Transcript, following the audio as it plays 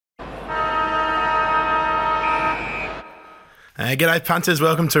G'day punters,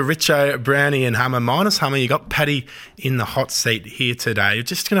 welcome to Richo, Brownie and Hummer. Minus Hummer, you got Paddy in the hot seat here today.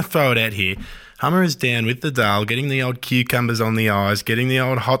 Just going to throw it out here. Hummer is down with the dull, getting the old cucumbers on the eyes, getting the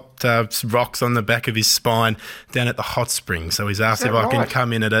old hot rocks on the back of his spine down at the hot spring. So he's asked if I can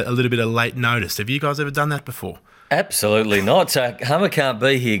come in at a little bit of late notice. Have you guys ever done that before? Absolutely not. So Hummer can't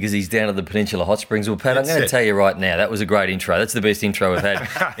be here because he's down at the Peninsula Hot Springs. Well, Pat, I'm going to tell you right now, that was a great intro. That's the best intro we've had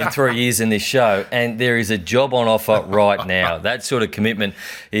in 3 years in this show. And there is a job on offer right now. That sort of commitment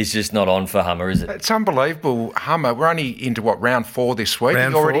is just not on for Hummer, is it? It's unbelievable. Hummer, we're only into, round 4 this week. He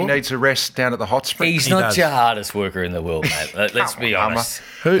already needs a rest down at the Hot Springs. He's not your hardest worker in the world, mate. Let's be honest.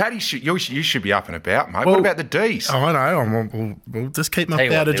 Paddy, you should be up and about, mate. What about the D's? Oh, I know. We'll just keep my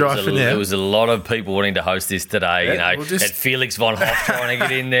powder dry for now. There was a lot of people wanting to host this today, and Felix von Hoff trying to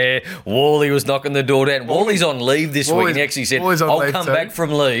get in there. Wally was knocking the door down. Wally's on leave this week, and he actually said, I'll come back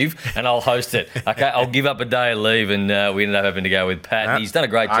from leave and I'll host it. Okay, I'll give up a day of leave, and we ended up having to go with Pat. He's done a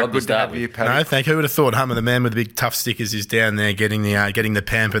great job to start with. No, thank you. Who would have thought Hummer, the man with the big tough stickers, is down there getting the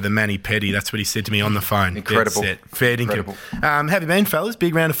pamper, the mani pedi. That's what he said to me on the phone. Incredible. Fair dinkum. Have you been, fellas?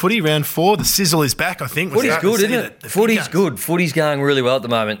 Big round of footy, round 4. The sizzle is back, I think. Footy's good, isn't it? Footy's good. Footy's going really well at the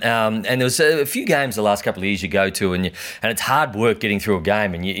moment. And there was a few games the last couple of years you go to, and it's hard work getting through a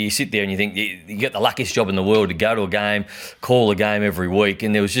game, and you sit there and you think you get the luckiest job in the world to go to a game, call a game every week,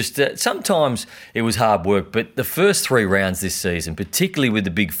 and there was just sometimes it was hard work, but the first 3 rounds this season, particularly with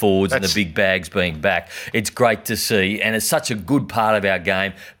the big forwards and the big bags being back, it's great to see, and it's such a good part of our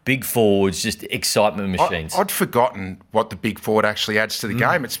game. Big forwards, just excitement machines. I'd forgotten what the big forward actually adds to the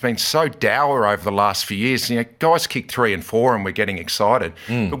game. It's been so dour over the last few years. Guys kick 3 and 4 and we're getting excited.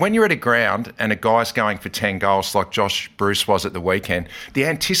 But when you're at a ground and a guy's going for 10 goals like Josh Bruce was at the weekend, the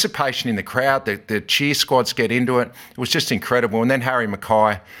anticipation in the crowd, the cheer squads get into it. It was just incredible. And then Harry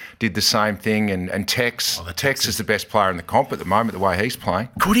Mackay did the same thing, and Tex. Tex is the best player in the comp at the moment, the way he's playing.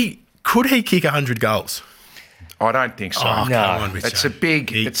 Could he kick 100 goals? I don't think so. Oh, no, it's a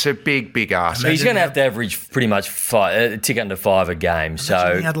big ask. He's going to have to average pretty much a tick under 5 a game.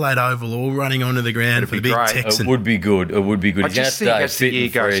 So the Adelaide Oval all running onto the ground for the big Texan. It would be good. I just think as the year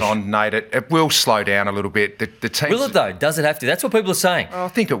goes on, Nate, it will slow down a little bit. The teams, will it though? Does it have to? That's what people are saying. I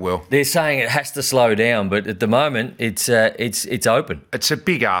think it will. They're saying it has to slow down, but at the moment it's open. It's a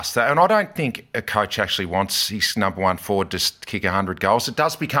big ask, and I don't think a coach actually wants his number 1 forward to kick 100 goals. It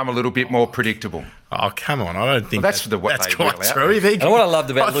does become a little bit more predictable. Oh, come on. I don't think that's quite true. And what I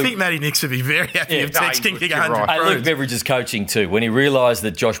loved about Luke... I think Matty Nix would be very happy if Tex can kick 100 right. Luke Beveridge's coaching too. When he realised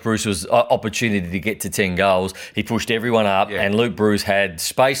that Josh Bruce was opportunity to get to 10 goals, he pushed everyone up, and Luke Bruce had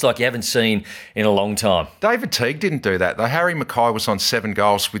space like you haven't seen in a long time. David Teague didn't do that, though. Harry Mackay was on 7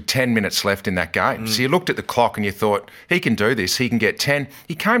 goals with 10 minutes left in that game. So you looked at the clock and you thought, he can do this, he can get 10.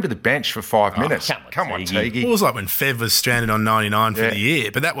 He came to the bench for 5 minutes. Come on, Teague. It was like when Fev was stranded on 99 for the year,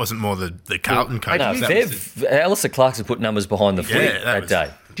 but that wasn't more the Carlton coach. No, Alistair Clarkson put numbers behind the footy that day.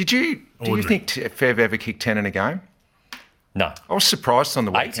 Do you think Fev ever kicked 10 in a game? No. I was surprised on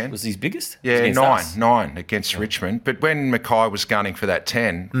the 8 weekend. was his biggest? Yeah, 9 against Richmond. But when Mackay was gunning for that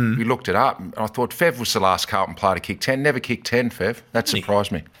 10, we looked it up. And I thought Fev was the last Carlton player to kick 10. Never kicked 10, Fev. That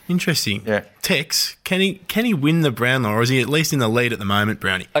surprised me. Interesting. Yeah. Tex, can he win the Brownlow, or is he at least in the lead at the moment,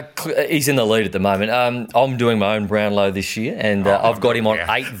 Brownie? He's in the lead at the moment. I'm doing my own Brownlow this year, and I've got him on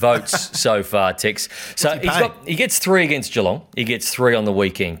 8 votes so far, Tex. So he gets 3 against Geelong. He gets 3 on the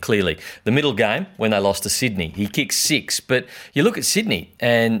weekend, clearly. The middle game, when they lost to Sydney, he kicked 6. But you look at Sydney,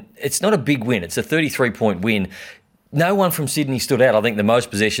 and it's not a big win. It's a 33-point win. No one from Sydney stood out. I think the most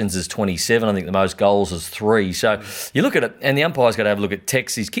possessions is 27. I think the most goals is 3. So you look at it, and the umpire's got to have a look at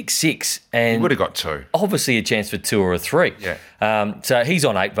Tex. He's kicked 6. And he would have got 2. Obviously a chance for 2 or a 3. Yeah. So he's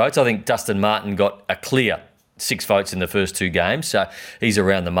on 8 votes. I think Dustin Martin got a clear 6 votes in the first 2 games. So he's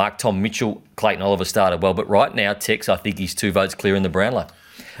around the mark. Tom Mitchell, Clayton Oliver started well. But right now, Tex, I think he's 2 votes clear in the Brownlow.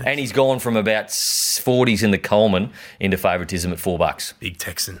 And he's gone from about 40s in the Coleman into favouritism at $4. Big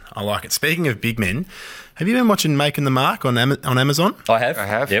Texan. I like it. Speaking of big men, have you been watching Making the Mark on Amazon? I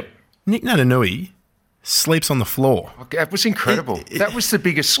have. Yep. Nick Natanui sleeps on the floor. That was incredible. That was the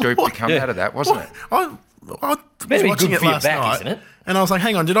biggest scoop to come out of that, wasn't it? I was watching it last night, isn't it? And I was like,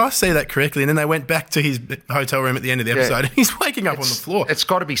 hang on, did I see that correctly? And then they went back to his hotel room at the end of the episode, and he's waking up on the floor. It's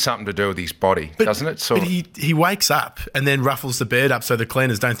got to be something to do with his body, doesn't it? But he wakes up and then ruffles the bed up so the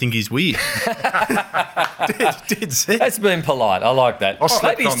cleaners don't think he's weird. Dead set. That's been polite. I like that.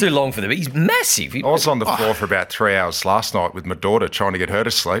 Maybe he's too long for them. He's massive. I was on the floor for about 3 hours last night with my daughter trying to get her to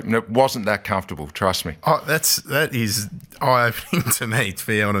sleep, and it wasn't that comfortable, trust me. That is eye-opening to me, to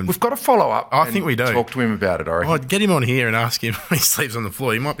be honest. We've got to follow up. I think we do. Talk to him about it, I reckon. I'd get him on here and ask him when he sleeps on the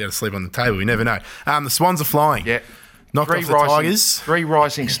floor. He might be able to sleep on the table. You never know. The Swans are flying. Yeah. Knocked off the Tigers. 3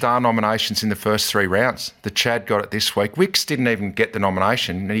 Rising Star nominations in the first 3 rounds. The Chad got it this week. Wicks didn't even get the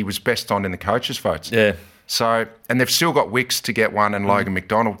nomination, and he was best on in the coaches' votes. Yeah. So, and they've still got Wicks to get one and Logan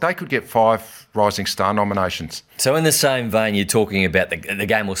McDonald. They could get 5 Rising Star nominations. So in the same vein, you're talking about the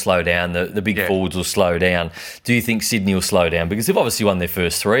game will slow down, the big forwards will slow down. Do you think Sydney will slow down? Because they've obviously won their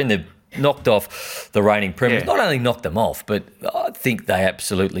first 3 and they've knocked off the reigning premiers. Not only knocked them off, but I think they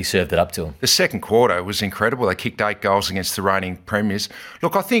absolutely served it up to them. The second quarter was incredible. They kicked 8 goals against the reigning premiers.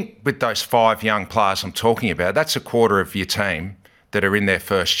 Look, I think with those 5 young players I'm talking about, that's a quarter of your team that are in their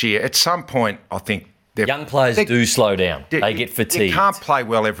first year. At some point, I think young players do slow down. They get fatigued. You can't play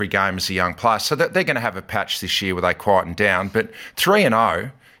well every game as a young player. So they're going to have a patch this year where they quieten down. But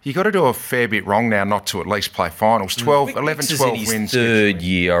 3-0, you've got to do a fair bit wrong now not to at least play finals. 11, 12 in his wins. Third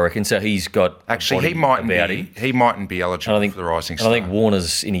year, I reckon. So he's got actually he mightn't be eligible for the Rising Star. I think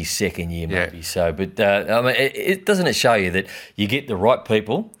Warner's in his second year, maybe so. But I mean, it doesn't it show you that you get the right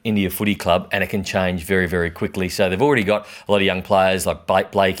people into your footy club and it can change very, very quickly. So they've already got a lot of young players like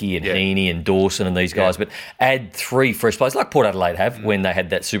Blakey and Heaney and Dawson and these guys, but add 3 fresh players like Port Adelaide have when they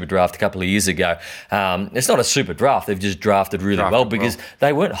had that super draft a couple of years ago. It's not a super draft; they've just drafted really well because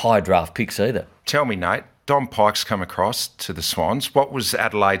they weren't high draft picks either. Tell me, Nate, Dom Pike's come across to the Swans. What was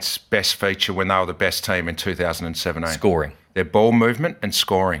Adelaide's best feature when they were the best team in 2017? Scoring. Their ball movement and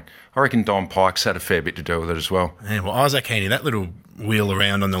scoring. I reckon Dom Pike's had a fair bit to do with it as well. Yeah, well, Isaac Heaney, that little wheel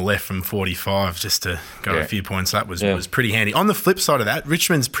around on the left from 45 just to go a few points up was pretty handy. On the flip side of that,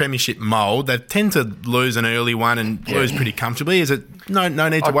 Richmond's premiership mould, they tend to lose an early one and lose pretty comfortably. Is it no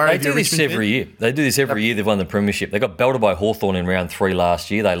need to worry? They do this every year. They do this every year. They've won the premiership. They got belted by Hawthorn in round 3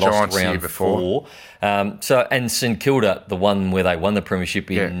 last year. They lost Giants round 4. And St Kilda, the one where they won the premiership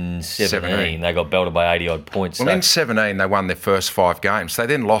in 17, they got belted by 80-odd points. Well, in 17, they won their first 5 games. They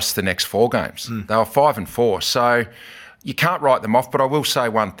then lost the next 4 games. They were 5-4. So you can't write them off, but I will say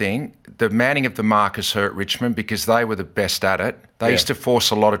one thing. The manning of the mark has hurt Richmond because they were the best at it. They used to force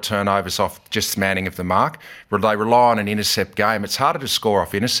a lot of turnovers off just manning of the mark. They rely on an intercept game. It's harder to score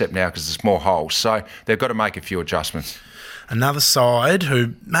off intercept now because there's more holes. So they've got to make a few adjustments. Another side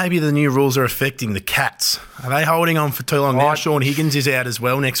who maybe the new rules are affecting, the Cats. Are they holding on for too long now? Sean Higgins is out as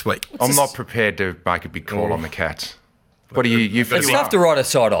well next week. I'm not prepared to make a big call on the Cats. What do you feel? It's tough to write a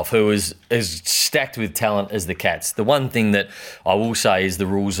side off who is as stacked with talent as the Cats. The one thing that I will say is the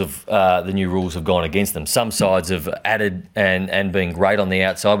new rules have gone against them. Some sides have added and been great on the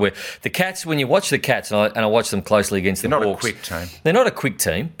outside. Where the Cats, when you watch the Cats, and I watch them closely against the Hawks. They're not a quick team. They're not a quick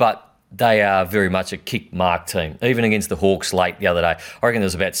team, but they are very much a kick mark team. Even against the Hawks late the other day, I reckon there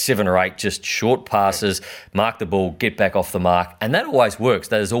was about 7 or 8 just short passes, mark the ball, get back off the mark, and that always works.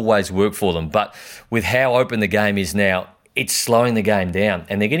 That has always worked for them. But with how open the game is now, it's slowing the game down,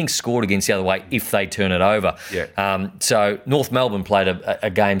 and they're getting scored against the other way if they turn it over. So North Melbourne played a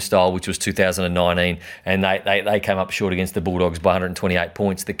game style which was 2019, and they came up short against the Bulldogs by 128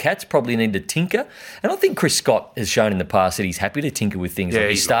 points. The Cats probably need to tinker, and I think Chris Scott has shown in the past that he's happy to tinker with things.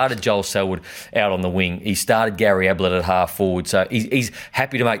 He started Joel Selwood out on the wing. He started Gary Ablett at half forward, so he's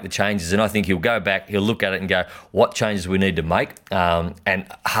happy to make the changes, and I think he'll go back, he'll look at it and go, what changes we need to make, and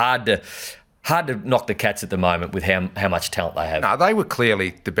hard to knock the Cats at the moment with how much talent they have. No, they were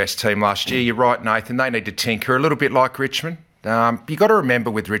clearly the best team last year. You're right, Nathan. They need to tinker a little bit like Richmond. You got to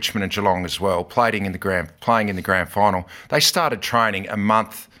remember with Richmond and Geelong as well, playing in the grand final, they started training a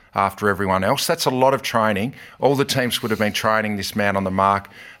month after everyone else. That's a lot of training. All the teams would have been training this man on the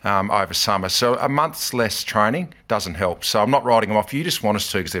mark over summer. So a month's less training doesn't help. So I'm not writing them off. You just want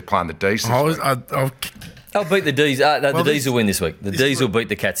us to because they're playing the D's this week. They'll beat the D's. The D's will win this week. The D's will beat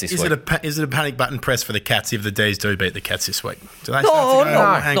the Cats this week. Is it a panic button press for the Cats if the D's do beat the Cats this week? Do they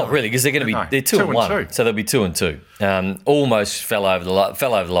not really, because they're going to be they're 2-1, so they'll be 2-2. Almost fell over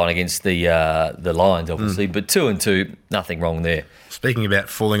the line against the Lions, obviously, but 2-2, nothing wrong there. Speaking about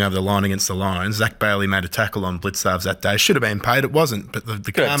falling over the line against the Lions, Zach Bailey made a tackle on Blitzarves that day. Should have been paid. It wasn't. But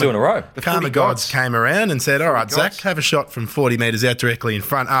the Karma, 2 in a row. The Karma gods came around and said, all right, Zach, have a shot from 40 metres out directly in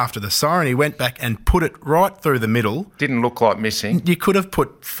front after the siren. He went back and put it right through the middle. Didn't look like missing. You could have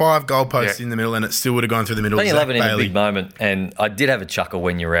put 5 goalposts in the middle and it still would have gone through the middle. Don't you love it in a big moment? And I did have a chuckle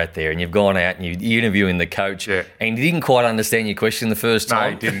when you were out there and you've gone out and you're interviewing the coach and you didn't quite understand your question the first time. No,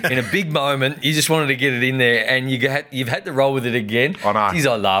 you didn't. In a big moment, you just wanted to get it in there and you've had to roll with it again. I know. Jeez,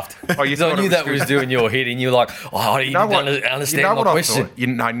 I laughed. I knew that was doing your head and you're like, I didn't understand my question. You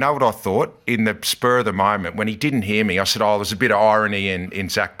know what I thought? In the spur of the moment, when he didn't hear me, I said, there's a bit of irony in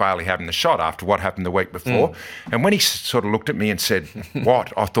Zach Bailey having the shot after what happened the week before. And when he sort of looked at me and said,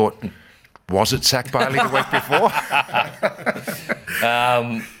 what? I thought, Was it Zach Bailey the week before?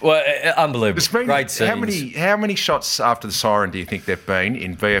 Unbelievable. Great scenes. How many shots after the siren do you think there've been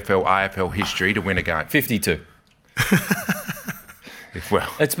in VFL, AFL history to win a game? 52.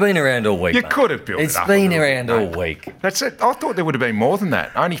 Well, it's been around all week. You could have built it up. It's been around all week. That's it. I thought there would have been more than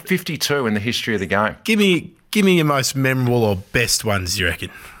that. Only 52 in the history of the game. Give me your most memorable or best ones, you reckon?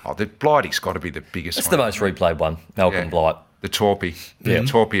 Oh, the Blighty's got to be the biggest one. It's the most replayed one, Malcolm Blight. The Torpy. Yeah,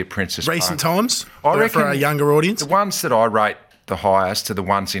 Torpy at Princess Recent Park. times? I reckon for a younger audience? The ones that I rate the highest are the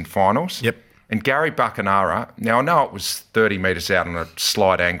ones in finals. Yep. And Gary Buckenara, now I know it was 30 metres out on a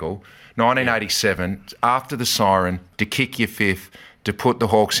slight angle, 1987, after the siren, to kick your fifth, to put the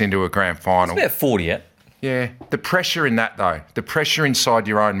Hawks into a grand final. It's about 40, yeah. Yeah. The pressure in that, though, the pressure inside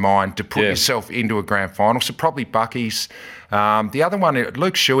your own mind to put yourself into a grand final. So probably Bucky's. The other one,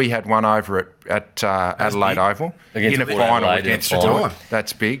 Luke Shuey had one over at Adelaide Oval in a final against Geelong.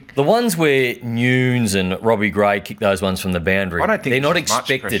 That's big. The ones where Nunes and Robbie Gray kick those ones from the boundary, I don't think they're not there's much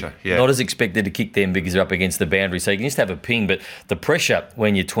expected. pressure. Yeah. Not as expected to kick them because they're up against the boundary. So you can just have a ping, but the pressure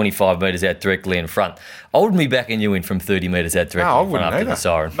when you're 25 metres out directly in front. I wouldn't be backing you in from 30 metres out directly in front after the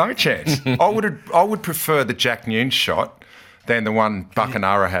siren. No chance. I would prefer the Jack Nunes shot than the one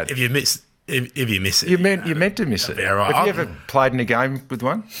Buckenara had. If you miss it, you meant to miss it. Yeah, right. Have you ever played in a game with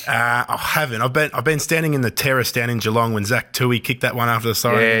one? I haven't. I've been standing in the terrace down in Geelong when Zach Tui kicked that one after the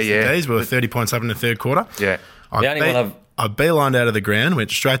siren. We were 30 points up in the third quarter. Yeah. I beelined out of the ground, went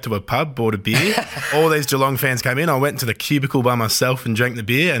straight to a pub, bought a beer. All these Geelong fans came in. I went to the cubicle by myself and drank the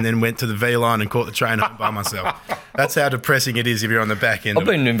beer, and then went to the V line and caught the train up by myself. That's how depressing it is if you're on the back end. I've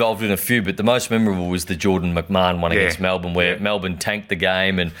been involved in a few, but the most memorable was the Jordan McMahon one against Melbourne, where Melbourne tanked the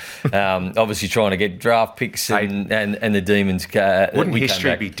game and obviously trying to get draft picks and the Demons. Wouldn't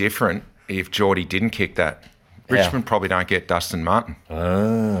history be different if Geordie didn't kick that? Richmond probably don't get Dustin Martin.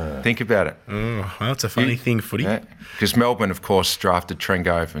 Think about it. Oh, well, it's a funny thing, footy. Because Melbourne, of course, drafted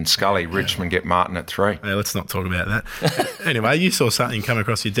Trengove and Scully. Richmond get Martin at 3. Hey, let's not talk about that. Anyway, you saw something come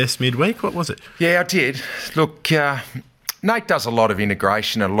across your desk midweek. What was it? Yeah, I did. Look, Nate does a lot of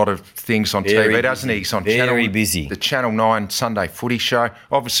integration and a lot of things on TV, doesn't he? He's on the Channel 9 Sunday Footy Show.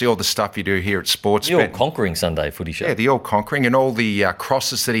 Obviously, all the stuff you do here at Sportsbet. The all-conquering Sunday Footy Show. Yeah, the all-conquering and all the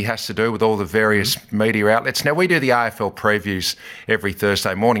crosses that he has to do with all the various media outlets. Now, we do the AFL previews every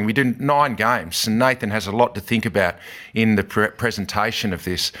Thursday morning. We do 9 games, and Nathan has a lot to think about in the presentation of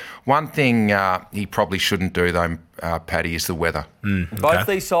this. One thing he probably shouldn't do, though, Paddy, is the weather. Both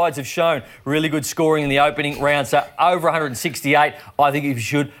these sides have shown really good scoring in the opening round, so over 168, I think you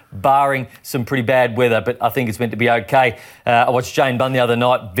should, barring some pretty bad weather, but I think it's meant to be okay. I watched Jane Bunn the other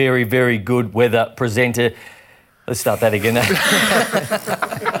night, very, very good weather presenter. Let's start that again.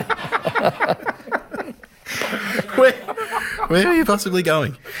 Where are you possibly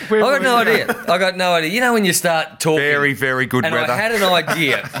going? I got no idea. You know when you start talking... Very, very good and weather. I had an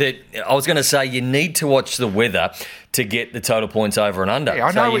idea that I was going to say you need to watch the weather to get the total points over and under. Yeah,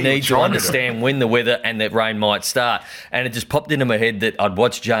 I know so you need to understand when the weather and that rain might start. And it just popped into my head that I'd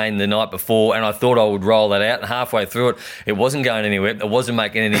watched Jane the night before and I thought I would roll that out. And halfway through it, it wasn't going anywhere. It wasn't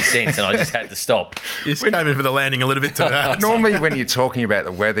making any sense and I just had to stop. You just came in for the landing a little bit too hard. Normally when you're talking about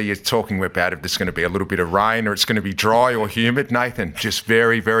the weather, you're talking about if there's going to be a little bit of rain or it's going to be dry or humid. Nathan, just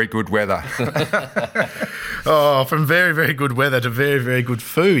very, very good weather. From very, very good weather to very, very good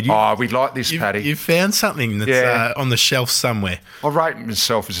food. We like this, Paddy. You found something that's on the shelf somewhere. I rate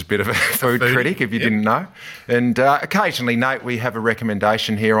myself as a bit of a food critic, if you didn't know. And occasionally, Nate, we have a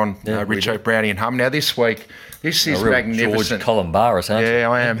recommendation here on Richo, Brownie and Hum. Now, this week, this is magnificent. George Columbaris, aren't you?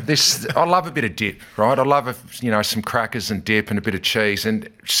 Yeah, I am. I love a bit of dip, right? I love, some crackers and dip and a bit of cheese. And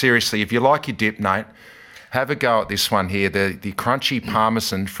seriously, if you like your dip, Nate, have a go at this one here, the crunchy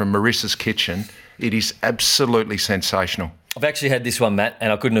parmesan from Marissa's Kitchen. It is absolutely sensational. I've actually had this one, Matt,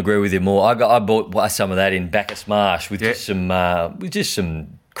 and I couldn't agree with you more. I bought some of that in Bacchus Marsh with just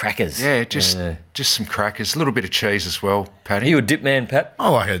some crackers. Yeah, just some crackers, a little bit of cheese as well, Paddy. Are you a dip man, Pat? I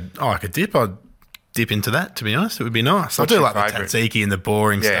like a dip. I'd dip into that, to be honest. It would be nice. I do like the tzatziki and the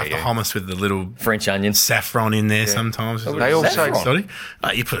boring stuff, the hummus with the little French onions, saffron in there sometimes. They also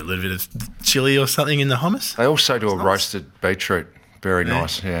you put a little bit of chili or something in the hummus. They also do a roasted beetroot. Very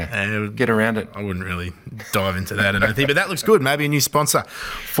nice, get around it. I wouldn't really dive into that, I don't think. But that looks good. Maybe a new sponsor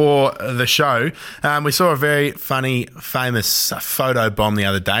for the show. We saw a very funny, famous photo bomb the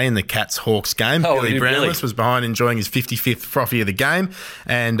other day in the Cats-Hawks game. Billy Brownless was behind enjoying his 55th frothy of the game.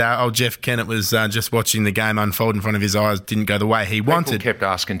 And old Jeff Kennett was just watching the game unfold in front of his eyes. Didn't go the way he wanted. People kept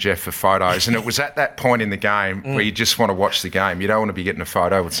asking Jeff for photos. And it was at that point in the game where you just want to watch the game. You don't want to be getting a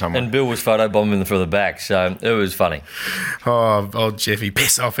photo with someone. And Bill was photo bombing from the back. So it was funny. Old old Jeffy,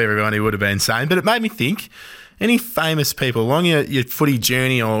 piss off everyone, he would have been saying. But it made me think, any famous people along your footy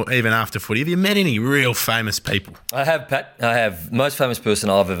journey or even after footy, have you met any real famous people? I have, Pat. I have. Most famous person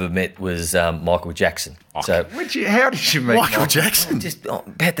I've ever met was Michael Jackson. So how did you meet Michael Jackson? I'm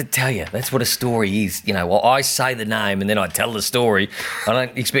about to tell you. That's what a story is. Well, I say the name and then I tell the story. I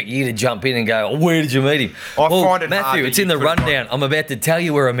don't expect you to jump in and go, oh, where did you meet him? Find it Matthew, hard it's in the rundown. I'm about to tell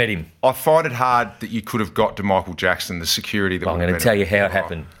you where I met him. I find it hard that you could have got to Michael Jackson, the security that I'm going to tell you how it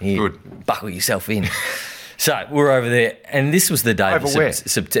happened. Here, good. Buckle yourself in. So we're over there, and this was the day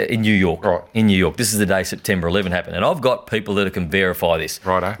in New York. Right. In New York, this is the day September 11 happened, and I've got people that can verify this.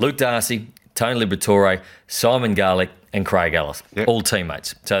 Righto. Luke Darcy, Tony Liberatore, Simon Garlick, and Craig Ellis, all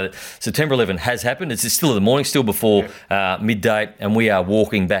teammates. So September 11 has happened. It's still in the morning, still before midday, and we are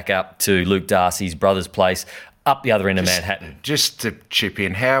walking back up to Luke Darcy's brother's place, up the other end of Manhattan. Just to chip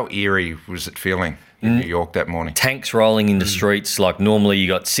in, how eerie was it feeling in New York that morning? Tanks rolling in the streets. Like normally you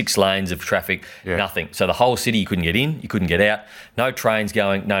got 6 lanes of traffic, nothing. So the whole city, you couldn't get in, you couldn't get out. No trains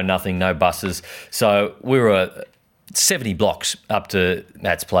going, no nothing, no buses. So we were 70 blocks up to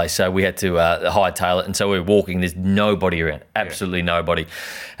Matt's place. So we had to hightail it. And so we were walking. There's nobody around, absolutely nobody.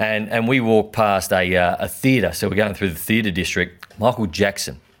 And we walked past a theatre. So we're going through the theatre district. Michael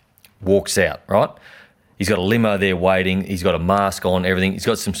Jackson walks out, right? He's got a limo there waiting. He's got a mask on, everything. He's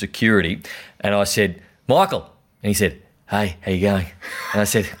got some security. And I said, Michael. And he said, hey, how you going? And I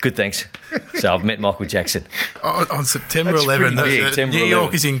said, good, thanks. So I've met Michael Jackson. On September 11th, New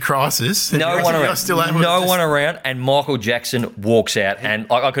York is in crisis. No one around. And Michael Jackson walks out.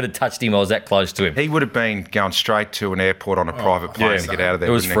 And I could have touched him. I was that close to him. He would have been going straight to an airport on a private plane to get out of there.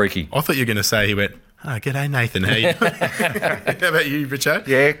 It was freaky. I thought you were going to say he went, oh, g'day, Nathan. How about you, Richard?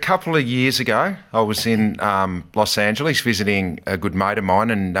 Yeah, a couple of years ago, I was in Los Angeles visiting a good mate of mine,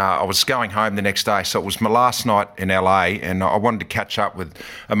 and I was going home the next day. So it was my last night in LA, and I wanted to catch up with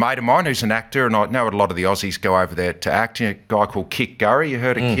a mate of mine who's an actor, and I know a lot of the Aussies go over there to act. A guy called Kik Gurry. You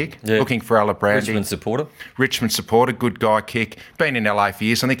heard of Kik? Yeah. Looking for Ella Brandy. Richmond supporter. Good guy, Kik. Been in LA for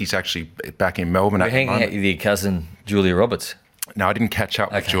years. I think he's actually back in Melbourne You're at the moment. hanging out with your cousin, Julia Roberts. No, I didn't catch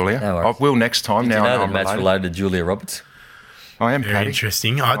up with Julia. No worries. I will next time. Did now you know I know that Matt's related to Julia Roberts? I am, Very Paddy.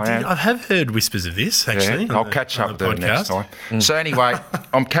 interesting. I have heard whispers of this, actually. Yeah, I'll catch up with her next time. So anyway,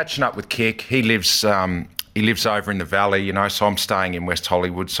 I'm catching up with Kik. He lives over in the valley, so I'm staying in West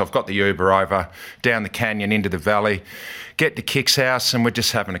Hollywood. So I've got the Uber over, down the canyon into the valley, get to Kik's house, and we're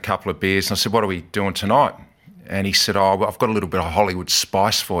just having a couple of beers. And I said, what are we doing tonight? And he said, oh, I've got a little bit of Hollywood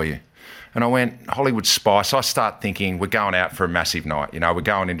spice for you. And I went, Hollywood spice. I start thinking, we're going out for a massive night. We're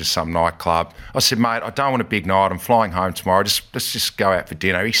going into some nightclub. I said, mate, I don't want a big night. I'm flying home tomorrow. Let's just go out for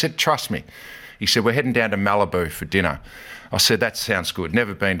dinner. He said, trust me. He said, we're heading down to Malibu for dinner. I said, that sounds good.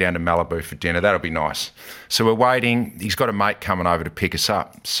 Never been down to Malibu for dinner. That'll be nice. So we're waiting. He's got a mate coming over to pick us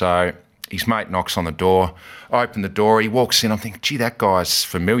up. So his mate knocks on the door. I open the door. He walks in. I'm thinking, gee, that guy's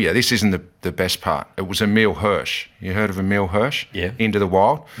familiar. This isn't the best part. It was Emile Hirsch. You heard of Emile Hirsch? Yeah. Into the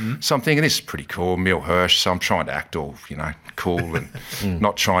Wild. Mm-hmm. So I'm thinking, this is pretty cool, Emile Hirsch. So I'm trying to act all, cool and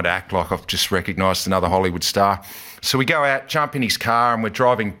not trying to act like I've just recognised another Hollywood star. So we go out, jump in his car, and we're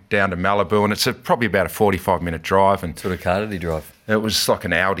driving down to Malibu, and it's probably about a 45-minute drive. And what sort of car did he drive? It was like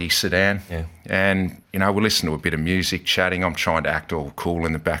an Audi sedan. Yeah. And, we listen to a bit of music, chatting. I'm trying to act all cool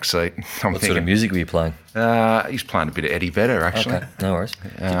in the back seat. What sort of music were you playing? He's playing a bit of Eddie Vedder, actually. Okay, no worries.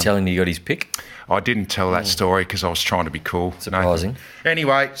 Did you tell him you got his pick? I didn't tell that story because I was trying to be cool. Surprising. No.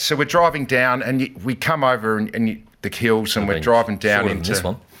 Anyway, so we're driving down, and we come over and the hills, and we're driving down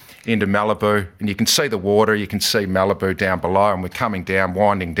into Malibu, and you can see the water, you can see Malibu down below, and we're coming down,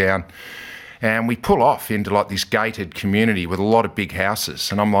 winding down, and we pull off into like this gated community with a lot of big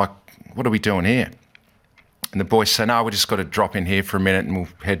houses, and I'm like, what are we doing here? And the boys say, no, we just got to drop in here for a minute and we'll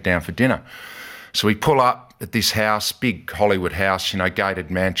head down for dinner. So we pull up at this house, big Hollywood house,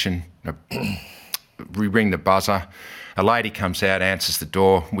 gated mansion. We ring the buzzer. A lady comes out, answers the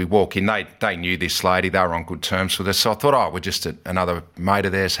door. We walk in. They knew this lady. They were on good terms with us. So I thought, we're just at another mate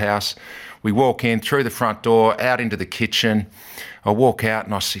of theirs' house. We walk in, through the front door, out into the kitchen. I walk out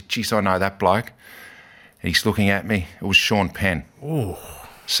and I say, geez, I know that bloke. And he's looking at me. It was Sean Penn. Ooh.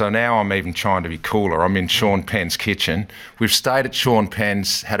 So now I'm even trying to be cooler. I'm in Sean Penn's kitchen. We've stayed at Sean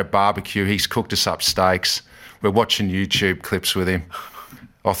Penn's, had a barbecue. He's cooked us up steaks. We're watching YouTube clips with him.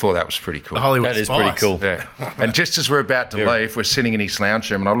 I thought that was pretty cool. That is pretty cool. Yeah. And just as we're about to leave, we're sitting in his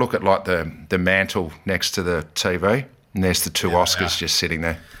lounge room, and I look at like the mantle next to the TV, and there's the two Oscars just sitting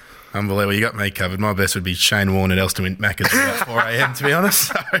there. Unbelievable. You got me covered. My best would be Shane Warne at Elston Macca's at 4 a.m, to be honest.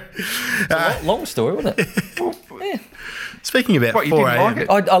 So, it's a long story, wasn't it? Yeah. Speaking about 4 a.m.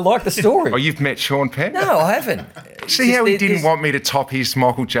 I like the story. Oh, you've met Sean Penn? No, I haven't. See how he didn't want me to top his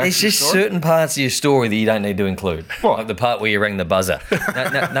Michael Jackson There's just story? certain parts of your story that you don't need to include. What? Like the part where you rang the buzzer.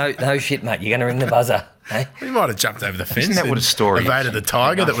 No shit, mate. You're going to ring the buzzer. Hey? He might have jumped over the fence. Isn't that what a story evaded is? the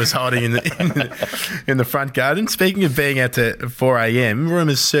tiger that was hiding in the front garden. Speaking of being out to 4 a.m,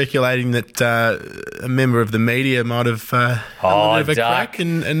 rumours circulating that a member of the media might have had a bit of a crack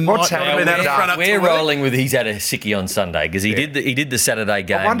and What's might not have happening? been able to front up We're to work. rolling with he's had a sickie on Sunday because he did the Saturday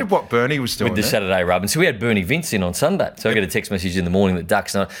game. I wondered what Bernie was doing. With the Saturday rub. And so we had Bernie Vince in on Sunday. So I get a text message in the morning that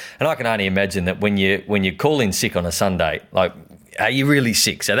Duck's not. And I can only imagine that when you call in sick on a Sunday, like, are you really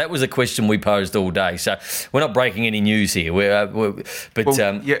sick? So that was a question we posed all day. So we're not breaking any news here. Sunday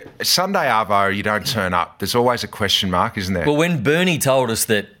arvo, you don't turn up. There's always a question mark, isn't there? Well, when Bernie told us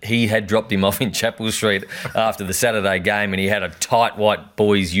that he had dropped him off in Chapel Street after the Saturday game and he had a tight white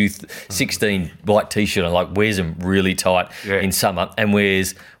boys youth 16 white T-shirt on, like wears them really tight in summer and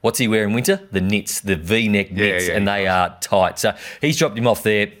wears, what's he wear in winter? The knits, the V-neck knits, and they are tight. So he's dropped him off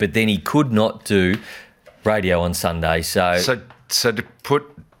there, but then he could not do radio on Sunday. So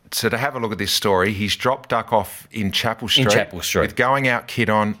to have a look at this story, he's dropped Duck off in Chapel Street. With going out kit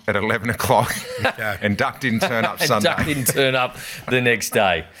on at 11 o'clock. And Duck didn't turn up Sunday. Duck didn't turn up the next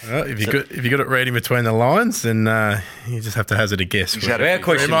day. Well, if you're good at reading between the lines, then you just have to hazard a guess. Our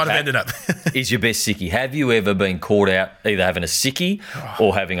question, might have ended up. is your best sickie. Have you ever been caught out either having a sickie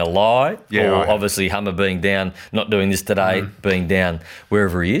or having a lie? Or obviously Hummer being down, not doing this today, being down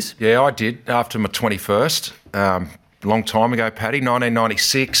wherever he is? Yeah, I did after my 21st. Long time ago, Paddy,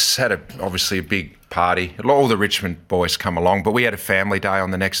 1996, had obviously a big party. All the Richmond boys come along, but we had a family day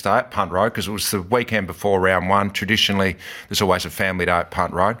on the next day at Punt Road because it was the weekend before round one. Traditionally, there's always a family day at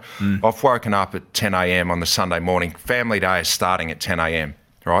Punt Road. I've woken up at 10 a.m. on the Sunday morning. Family day is starting at 10 a.m.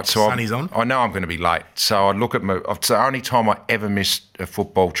 Right, so Sunny's on. I know I'm going to be late. So I look at it's the only time I ever missed a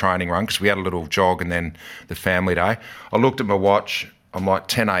football training run because we had a little jog and then the family day. I looked at my watch. I'm like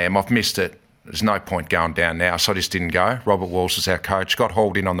 10 a.m. I've missed it. There's no point going down now, so I just didn't go. Robert Walsh was our coach, got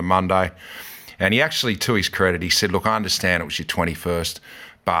hauled in on the Monday, and he actually, to his credit, he said, look, I understand it was your 21st,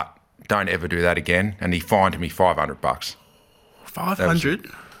 but don't ever do that again, and he fined me $500.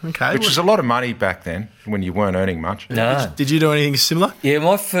 500? Okay. Which was a lot of money back then when you weren't earning much. No. Did you do anything similar? Yeah,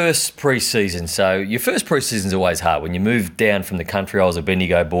 my first pre-season. So your first pre-season's always hard. When you move down from the country, I was a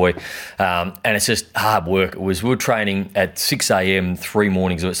Bendigo boy, and it's just hard work. We were training at 6 a.m. 3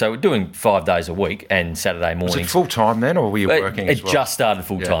 mornings. So we're doing 5 days a week and Saturday mornings. Was it full-time then, or were you working as well? It just started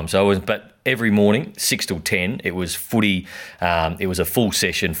full-time. So but every morning, 6 till 10, it was footy. It was a full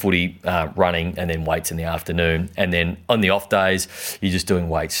session, footy, running, and then weights in the afternoon. And then on the off days, you're just doing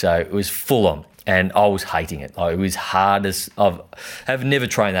weights. So it was full on. And I was hating it. Like, it was hard as I've never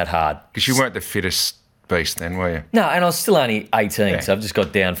trained that hard. Because you weren't the fittest beast then, were you? No, and I was still only 18, so I've just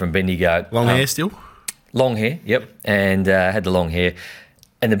got down from Bendigo. Long hair still? Long hair, yep. And had the long hair.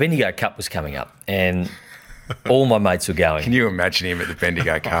 And the Bendigo Cup was coming up. And all my mates were going. Can you imagine him at the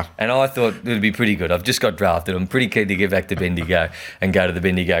Bendigo Cup? And I thought it would be pretty good. I've just got drafted. I'm pretty keen to get back to Bendigo and go to the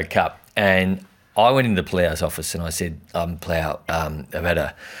Bendigo Cup. And I went into Plow's office and I said, Plow, I've had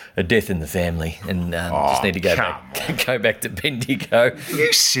a death in the family and just need to go back to Bendigo. Are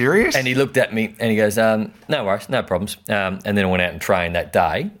you serious? And he looked at me and he goes, no worries, no problems. And then I went out and trained that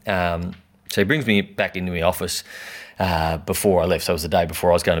day. So he brings me back into my office before I left. So it was the day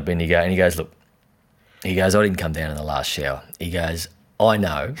before I was going to Bendigo. And he goes, look, I didn't come down in the last shower. He goes, I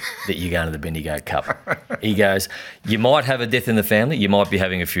know that you're going to the Bendigo Cup. He goes, you might have a death in the family, you might be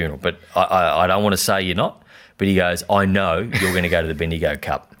having a funeral, but I don't want to say you're not. But he goes, I know you're going to go to the Bendigo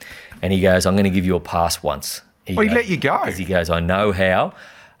Cup. And he goes, I'm going to give you a pass once. He let you go. Because he goes, I know how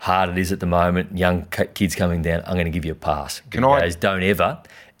hard it is at the moment, young kids coming down, I'm going to give you a pass. He goes, don't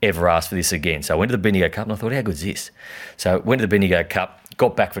ever ask for this again. So I went to the Bendigo Cup and I thought, how good is this? So I went to the Bendigo Cup,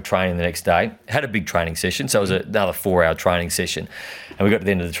 got back for training the next day, had a big training session, so it was another 4-hour training session. And we got to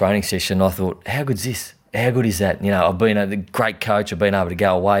the end of the training session and I thought, how good is this? How good is that? You know, I've been a great coach, I've been able to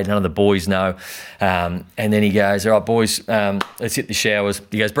go away, none of the boys know. And then he goes, all right, boys, let's hit the showers.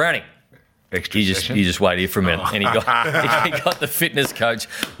 He goes, Brownie, you just wait here for a minute. And he got the fitness coach,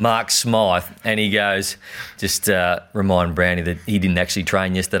 Mark Smythe, and he goes, just remind Brownie that he didn't actually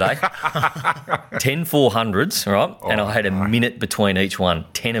train yesterday. 10 400s, right? And I had a minute between each one,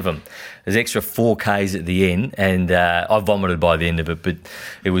 10 of them. There's extra 4Ks at the end, and I vomited by the end of it, but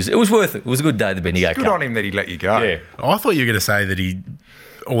it was worth it. It was a good day at the Bendigo Cup. Good on him that he let you go. Yeah. I thought you were going to say that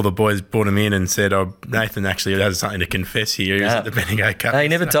all the boys brought him in and said, Nathan actually has something to confess here. He was at the Bendigo Cup. No, he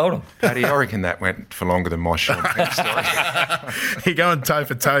never told him. Paddy, I reckon that went for longer than my Sean Penn story. You're going toe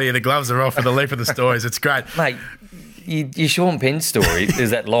for toe here. The gloves are off for the leap of the stories. It's great. Mate, your Sean Penn story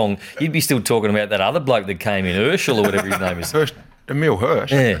is that long, you'd be still talking about that other bloke that came in, Herschel or whatever his name is. Emil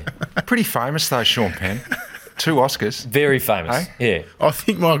Hirsch. Yeah. Pretty famous though, Sean Penn. 2 Oscars. Very famous. Hey? Yeah. I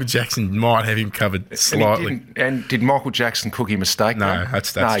think Michael Jackson might have him covered slightly. And did Michael Jackson cook him a steak? No, though?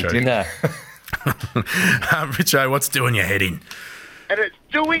 that's No, he true. didn't. No. Richo, what's doing your head in? And it's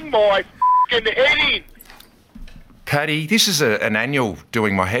doing my f***ing head in. Paddy, this is an annual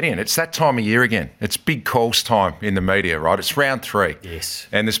doing my head in. It's that time of year again. It's big calls time in the media, right? It's round 3. Yes.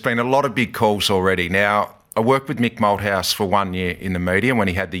 And there's been a lot of big calls already. Now, I worked with Mick Malthouse for 1 year in the media when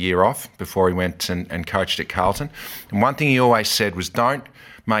he had the year off before he went and coached at Carlton. And one thing he always said was don't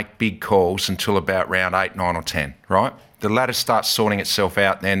make big calls until about round 8, 9 or 10, right? The ladder starts sorting itself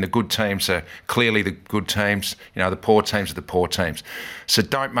out then. The good teams are clearly the good teams. You know, the poor teams are the poor teams. So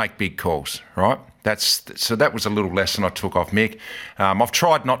don't make big calls, right? So that was a little lesson I took off Mick. I've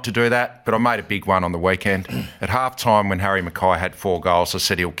tried not to do that, but I made a big one on the weekend. At halftime when Harry Mackay had 4 goals, I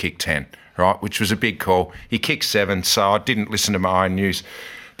said he'll kick 10, right? Which was a big call. He kicked 7, so I didn't listen to my own news.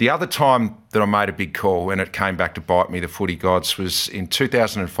 The other time that I made a big call and it came back to bite me, the footy gods, was in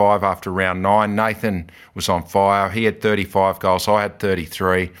 2005 after round 9. Nathan was on fire. He had 35 goals. I had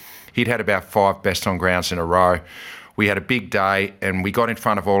 33. He'd had about 5 best on grounds in a row. We had a big day and we got in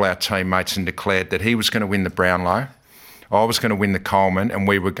front of all our teammates and declared that he was going to win the Brownlow, I was going to win the Coleman, and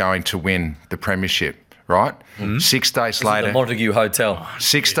we were going to win the premiership. Right? 6 days later, the Montague Hotel.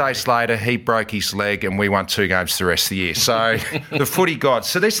 6 days later, he broke his leg, and we won 2 games the rest of the year. So the footy gods.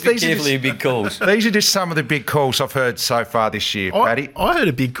 So these are just, big calls. these are just some of the big calls I've heard so far this year, Paddy. I heard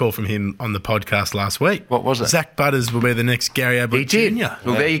a big call from him on the podcast last week. What was it? Zach Butters will be the next Gary Ablett He did. Jr.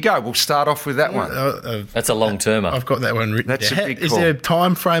 Well, there you go. We'll start off with that one. That's a long-termer. I've got that one written That's down. a big Is call. there a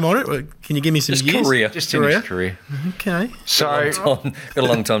time frame on it? Can you give me some Just years? career. Just in his career. Okay. So Got a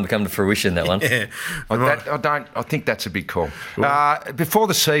long time to come to fruition, that one. Yeah. I think that's a big call. Before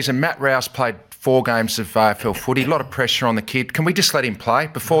the season, Matt Rouse played 4 games of AFL footy. A lot of pressure on the kid. Can we just let him play?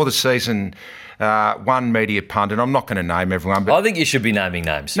 Before the season, one media pundit, I'm not going to name everyone, but I think you should be naming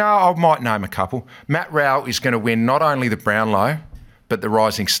names. no, I might name a couple. Matt Rouse is going to win not only the Brownlow, but the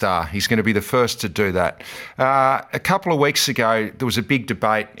Rising Star. He's going to be the first to do that. A couple of weeks ago, there was a big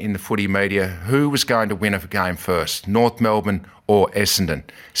debate in the footy media who was going to win a game first, North Melbourne or Essendon.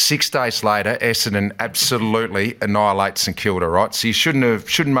 6 days later, Essendon absolutely annihilates St Kilda, right? So you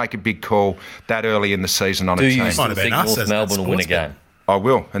shouldn't make a big call that early in the season on Do a you team. still have been think us North as Melbourne will win a sports game? I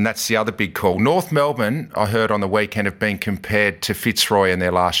will, and that's the other big call. North Melbourne, I heard on the weekend, have been compared to Fitzroy in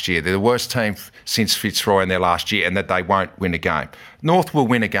their last year. They're the worst team since Fitzroy in their last year, and that they won't win a game. North will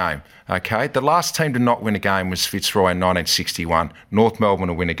win a game, okay? The last team to not win a game was Fitzroy in 1961. North Melbourne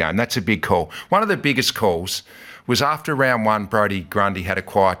will win a game. That's a big call. One of the biggest calls was after round 1, Brodie Grundy had a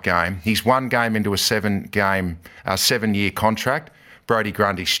quiet game. He's 1 game into a 7-year contract. Brodie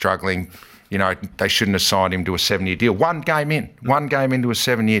Grundy's struggling. You know, they shouldn't have signed him to a 7-year deal. 1 game into a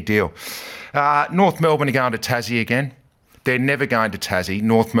 7-year deal. North Melbourne are going to Tassie again. They're never going to Tassie.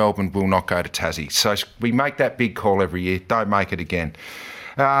 North Melbourne will not go to Tassie. So we make that big call every year. Don't make it again.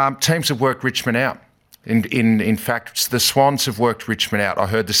 Teams have worked Richmond out. In fact, the Swans have worked Richmond out. I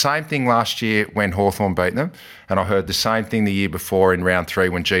heard the same thing last year when Hawthorn beat them, and I heard the same thing the year before in round 3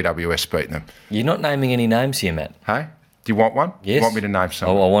 when GWS beat them. You're not naming any names here, Matt. Hey? Do you want one? Yes. You want me to name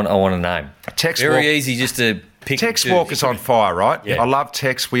someone? I want a name. Very easy just to pick. Tex Walker's on fire, right? Yeah. I love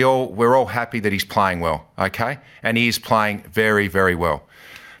Tex. We're all happy that he's playing well, okay? And he is playing very, very well.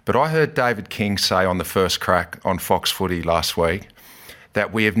 But I heard David King say on the first crack on Fox Footy last week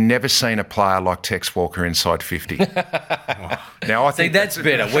that we have never seen a player like Tex Walker inside 50. Now, I See, think that's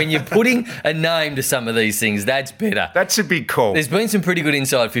better. When you're putting a name to some of these things, that's better. that's a big call. There's been some pretty good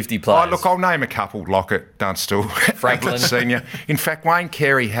inside 50 players. Oh, look, I'll name a couple. Lockett, Dunstall, Franklin. Senior. In fact, Wayne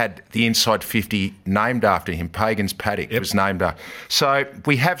Carey had the inside 50 named after him. Pagan's Paddock was named after. So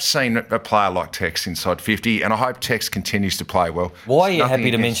we have seen a player like Tex inside 50, and I hope Tex continues to play well. Why are you Nothing happy to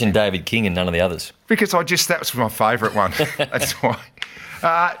against mention him. David King and none of the others? Because that was my favourite one. That's why.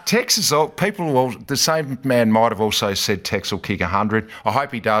 Tex is the same man might have also said Tex will kick 100. I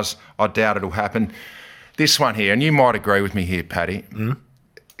hope he does. I doubt it'll happen. This one here, and you might agree with me here, Paddy.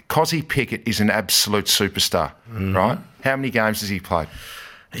 Cozzy Pickett is an absolute superstar, right? How many games has he played?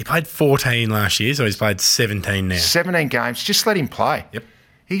 He played 14 last year, so he's played 17 now. 17 games. Just let him play. Yep.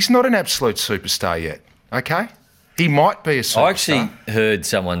 He's not an absolute superstar yet, okay? He might be a superstar. I actually heard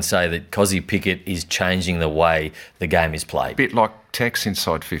someone say that Cozzy Pickett is changing the way the game is played. bit like Tex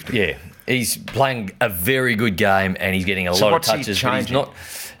inside 50. Yeah, he's playing a very good game and he's getting a lot of what's he touches. But he's changing? not.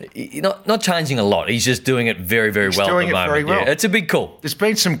 not changing a lot. He's just doing it very, very well at the moment. Very well. Yeah, it's a big call. There's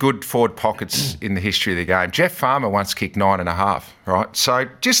been some good forward pockets in the history of the game. Jeff Farmer once kicked 9.5, right? So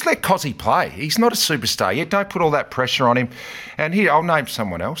just let Cozzy play. He's not a superstar yet. Don't put all that pressure on him. And here, I'll name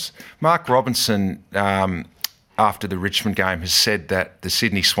someone else. Mark Robinson, after the Richmond game, has said that the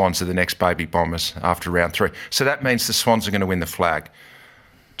Sydney Swans are the next baby Bombers after round 3. So that means the Swans are going to win the flag.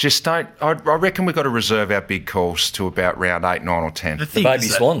 Just don't. I reckon we've got to reserve our big calls to about round 8, 9 or 10. The baby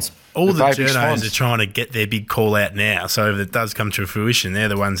Swans. All the journos are trying to get their big call out now. So if it does come to fruition, they're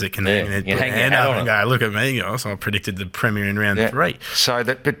the ones that can hang their hand up and go, look at me, guys. I predicted the Premier in round 3. So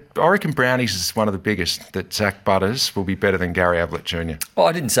but I reckon Brownies is one of the biggest, that Zach Butters will be better than Gary Ablett Jr. Oh,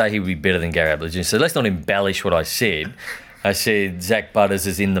 I didn't say he would be better than Gary Ablett Jr., so let's not embellish what I said. I said Zach Butters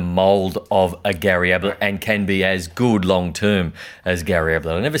is in the mould of a Gary Ablett and can be as good long-term as Gary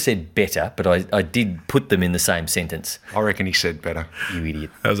Ablett. I never said better, but I did put them in the same sentence. I reckon he said better. You idiot.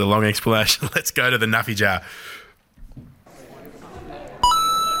 That was a long explanation. Let's go to the Nuffy Jar.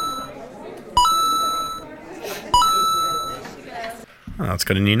 Oh, it's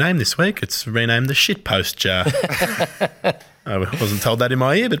got a new name this week. It's renamed the Shitpost Jar. I wasn't told that in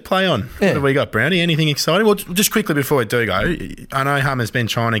my ear, but play on. Yeah. What have we got, Brownie? Anything exciting? Well, just quickly before we do go, I know Hummer's been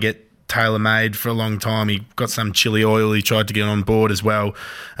trying to get tailor-made for a long time. He got some chili oil he tried to get on board as well.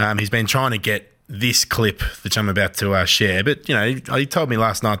 He's been trying to get this clip, which I'm about to share. But, you know, he told me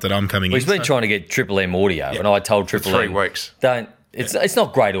last night that I'm coming in. He's been trying to get Triple M audio, and I told Triple M... 3 weeks. Don't... It's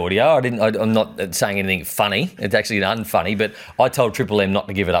not great audio. I'm not saying anything funny. It's actually unfunny, but I told Triple M not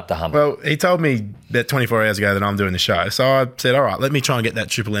to give it up to Hummer. Well, he told me about 24 hours ago that I'm doing the show. So I said, all right, let me try and get that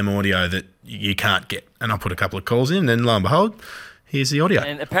Triple M audio that you can't get. And I put a couple of calls in, and lo and behold, here's the audio.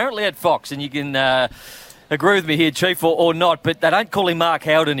 And apparently at Fox, and you can agree with me here, Chief, or not, but they don't call him Mark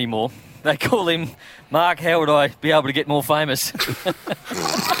Howard anymore. They call him Mark, how would I be able to get more famous?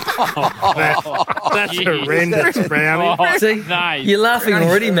 That's horrendous, Brownie. See, you're laughing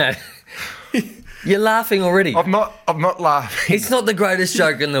already, Matt. You're laughing already. I'm not laughing. It's not the greatest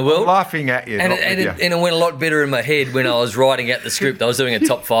joke in the world. I'm laughing at you. And it went a lot better in my head when I was writing out the script. I was doing a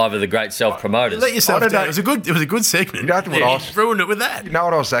top 5 of the great self-promoters. Let yourself down. It was a good segment. You know ruined it with that. You know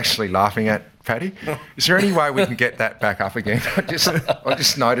what I was actually laughing at, Paddy? Is there any way we can get that back up again? I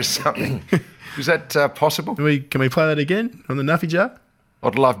just noticed something. Is that possible? Can we play that again on the Nuffy Jar?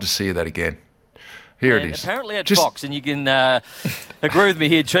 I'd love to see that again. Here it is. Apparently at Fox, and you can agree with me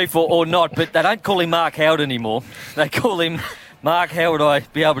here, Chief, or not, but they don't call him Mark Howard anymore. They call him Mark, how would I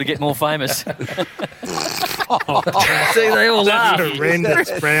be able to get more famous? See, they all laugh. That's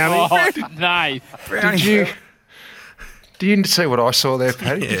horrendous, Brownie. Nice. Did you see what I saw there,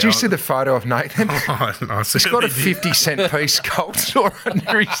 Paddy? Did you see the photo of Nathan? He's got a 50-cent piece gold sore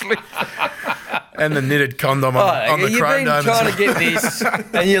under his lip. And the knitted condom on the chrome dome. You've been trying to get this,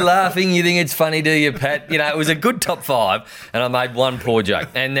 and you're laughing. You think it's funny, do you, Pat? You know, it was a good top 5, and I made one poor joke.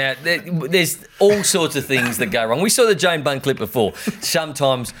 And now there's all sorts of things that go wrong. We saw the Jane Bunn clip before.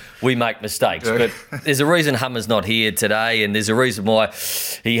 Sometimes we make mistakes, but there's a reason Hummer's not here today, and there's a reason why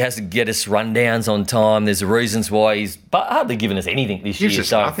he has to get us rundowns on time. There's reasons why he's hardly given us anything this year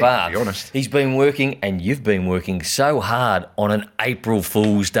so far. To be honest. He's been working, and you've been working so hard on an April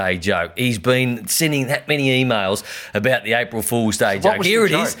Fool's Day joke. He's been sending that many emails about the April Fool's Day joke. Here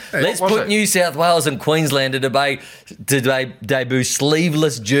it is. Let's put New South Wales and Queensland to debut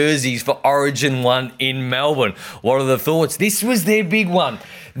sleeveless jerseys for Origin 1 in Melbourne. What are the thoughts? This was their big one.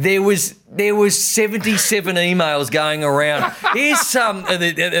 There was 77 emails going around. Here's some of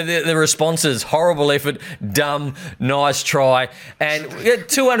the responses. Horrible effort, dumb, nice try. And we had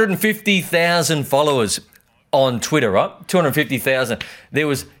 250,000 followers on Twitter, right? 250,000. There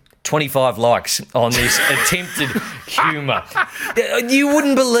was 25 likes on this attempted humour. You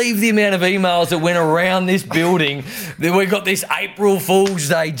wouldn't believe the amount of emails that went around this building that we got this April Fool's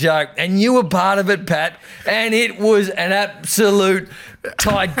Day joke, and you were part of it, Pat, and it was an absolute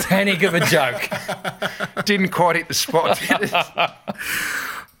Titanic of a joke. Didn't quite hit the spot, did it?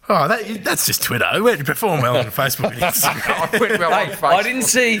 Oh, that's just Twitter. It went perform well on Facebook and Instagram. I went well on Facebook. I didn't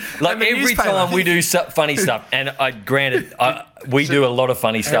see, every time we do funny stuff, and granted, we do a lot of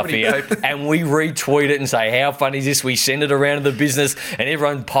funny stuff here, and we retweet it and say, how funny is this? We send it around to the business, and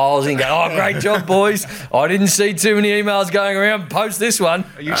everyone piles in and go, oh, great job, boys. I didn't see too many emails going around. Post this one.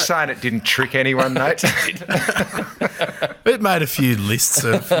 Are you saying it didn't trick anyone, Nate? It made a few lists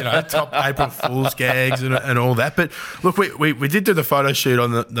of top April Fool's gags and all that. But look, we did do the photo shoot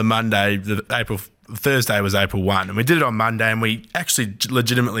on the Monday, the April Thursday was April 1, and we did it on Monday, and we actually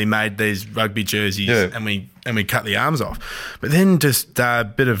legitimately made these rugby jerseys, and we cut the arms off. But then just a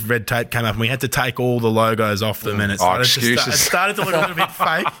bit of red tape came up, and we had to take all the logos off them, and it started to look a little bit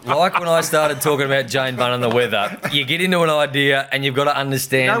fake. Like when I started talking about Jane Bunn and the weather, you get into an idea, and you've got to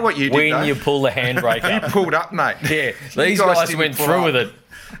understand what you did, when you pull the handbrake up. You pulled up, mate. Yeah, these guys went through with it.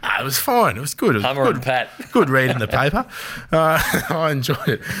 It was fine. It was good. It was Hummer good. and Pat. Good read in the paper. I enjoyed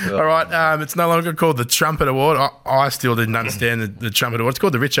it. All right. It's no longer called the Trumpet Award. I still didn't understand the Trumpet Award. It's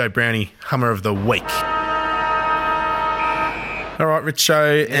called the Richo Brownie Hummer of the Week. All right,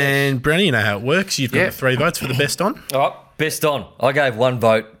 Richo and Brownie, you know how it works. You've got the 3 votes for the best on. All right. Best on. I gave 1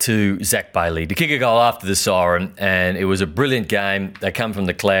 vote to Zach Bailey to kick a goal after the siren, and it was a brilliant game. They come from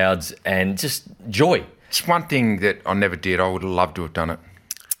the clouds, and just joy. It's one thing that I never did. I would have loved to have done it.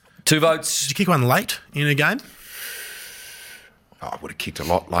 2 votes. Did you kick one late in a game? I would have kicked a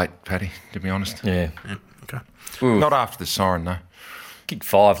lot late, Paddy, to be honest. Yeah. Okay. Not after the siren, though. Kicked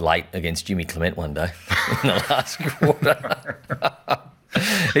 5 late against Jimmy Clement one day in the last quarter.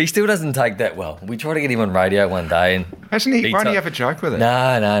 He still doesn't take that well. We tried to get him on radio one day, and hasn't he? Won't he have a joke with it?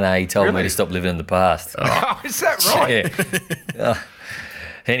 No. He told me to stop living in the past. Oh, is that right? Yeah.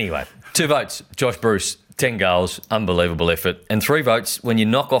 Anyway, 2 votes. Josh Bruce, 10 goals, unbelievable effort, and 3 votes when you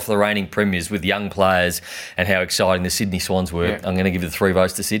knock off the reigning premiers with young players and how exciting the Sydney Swans were. I'm going to give the 3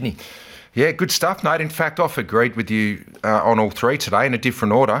 votes to Sydney. Yeah, good stuff, Nate. In fact, I've agreed with you on all 3 today in a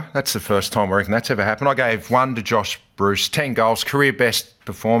different order. That's the first time I reckon that's ever happened. I gave 1 to Josh Bruce, 10 goals, career best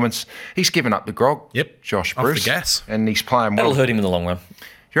performance. He's given up the grog. Yep. Josh Off Bruce. the gas. And he's playing well. That'll hurt him in the long run.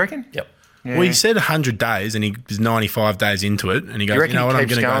 You reckon? Yep. Yeah. Well, he said 100 days, and he was 95 days into it, and he goes, you know what, I'm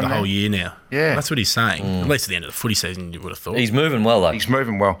going to go the whole year now. Yeah. Well, that's what he's saying. At least at the end of the footy season, you would have thought. He's moving well, though. He's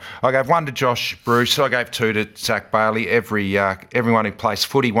moving well. I gave 1 to Josh Bruce. I gave 2 to Zach Bailey. Everyone who plays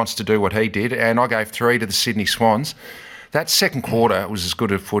footy wants to do what he did. And I gave 3 to the Sydney Swans. That second quarter was as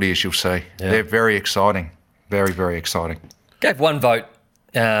good a footy as you'll see. Yeah. They're very exciting. Very, very exciting. Gave 1 vote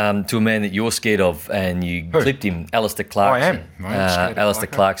to a man that you're scared of, and you clipped him, Alistair Clarkson. I am scared of Alistair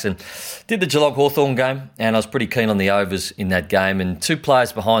Clarkson. Did the Geelong Hawthorn game, and I was pretty keen on the overs in that game, and 2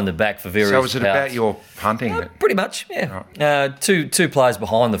 players behind the back for various So was it bouts. about your punting? Pretty much, yeah. Right. Two players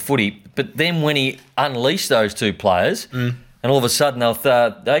behind the footy, but then when he unleashed those 2 players, and all of a sudden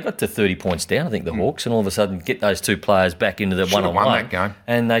they got to 30 points down, I think, the Hawks, and all of a sudden get those 2 players back into the one-on-one. Won that game.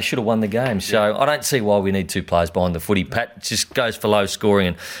 And they should have won the game. So I don't see why we need 2 players behind the footy. Pat just goes for low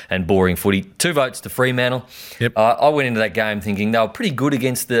scoring and boring footy. 2 votes to Fremantle. Yep. I went into that game thinking they were pretty good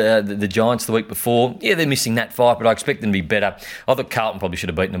against the Giants the week before. Yeah, they're missing that fight, but I expect them to be better. I thought Carlton probably should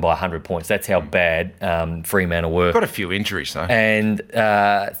have beaten them by 100 points. That's how bad Fremantle were. Got a few injuries, though. And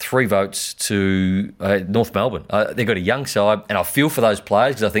 3 votes to North Melbourne. They've got a young side, and I feel for those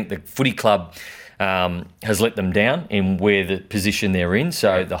players because I think the footy club has let them down in where the position they're in.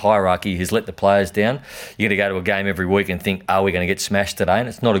 So the hierarchy has let the players down. You're going to go to a game every week and think, are we going to get smashed today? And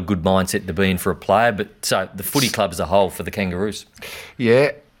it's not a good mindset to be in for a player. But so the footy club as a whole for the Kangaroos.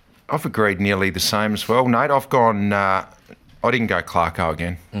 Yeah, I've agreed nearly the same as well, Nate. I've gone... I didn't go Clarko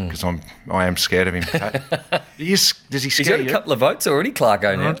again because I am scared of him. Does he scare you? He's got a couple of votes already,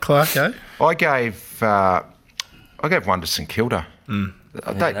 Clarko now. Clarko. I gave 1 to St Kilda.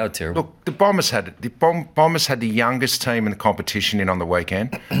 They were terrible. Look, the Bombers had the youngest team in the competition in on the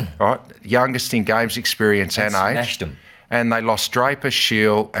weekend, right? Youngest in games experience and age. Smashed them. And they lost Draper,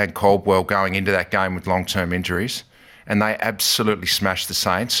 Shield and Caldwell going into that game with long-term injuries. And they absolutely smashed the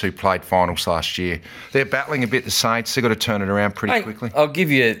Saints, who played finals last year. They're battling a bit, the Saints. They've got to turn it around pretty quickly. I'll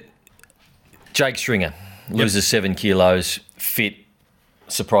give you Jake Stringer, loses 7 kilos, fit.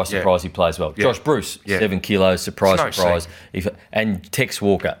 Surprise, he plays well. Josh Bruce, 7 kilos, surprise. And Tex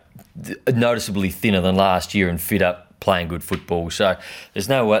Walker, noticeably thinner than last year and fit up, playing good football. So there's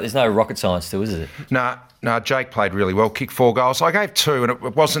no rocket science to it, is it? No, Jake played really well, kicked 4 goals. I gave 2, and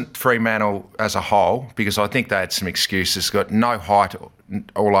it wasn't Fremantle as a whole because I think they had some excuses. Got no height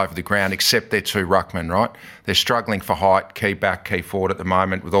all over the ground except their 2 ruckmen, right? They're struggling for height, key back, key forward at the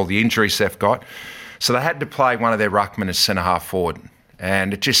moment with all the injuries they've got. So they had to play one of their ruckmen as centre-half forward.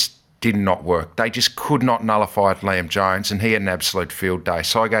 And it just did not work. They just could not nullify Liam Jones, and he had an absolute field day.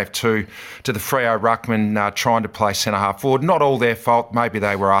 So I gave 2 to the Freo ruckman trying to play centre-half forward. Not all their fault. Maybe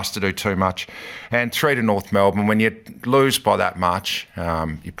they were asked to do too much. And 3 to North Melbourne. When you lose by that much,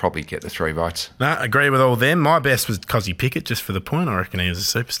 you probably get the 3 votes. No, I agree with all them. My best was Cozzy Pickett, just for the point. I reckon he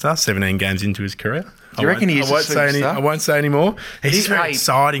was a superstar, 17 games into his career. Do you reckon he is a superstar? I won't say any more. He's very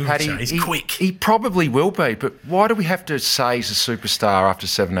exciting. Paddy, He's quick. He probably will be, but why do we have to say he's a superstar after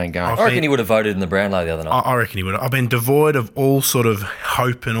 17 games? I reckon he would have voted in the Brownlow the other night. I reckon he would. I've been devoid of all sort of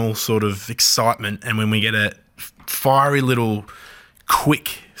hope and all sort of excitement, and when we get a fiery little,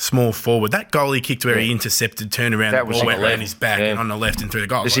 quick, small forward, that goal he kicked where he intercepted, turned around, that was ball went on the around his back and on the left and through the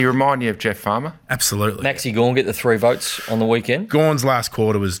goal. Does he remind you of Jeff Farmer? Absolutely. Maxi Gawn get the 3 votes on the weekend? Gawn's last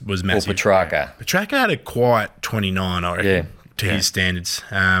quarter was Or massive. Petrarca? Petrarca had a quiet 29, I reckon, to his standards.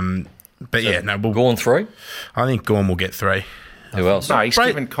 But Gawn 3? I think Gawn will get 3. Who else? No, he's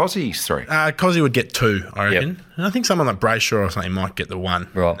given Cozzy 3. Cozzy would get 2, I reckon. And I think someone like Brayshaw or something might get the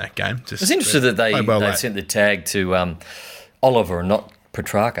 1 in that game. It's interesting that they sent the tag to Oliver and not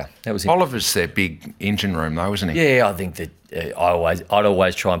Petrarca. That was Oliver's their big engine room, though, isn't he? Yeah, I think that I'd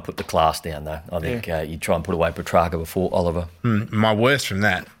always try and put the class down, though. I think you try and put away Petrarca before Oliver. My worst from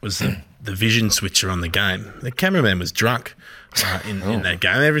that was the vision switcher on the game. The cameraman was drunk in that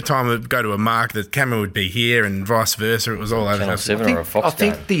game. Every time I would go to a mark, the camera would be here and vice versa. It was all over. Channel 7 or a Fox I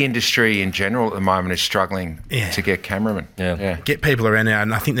think the industry in general at the moment is struggling to get cameramen. Yeah. Get people around now,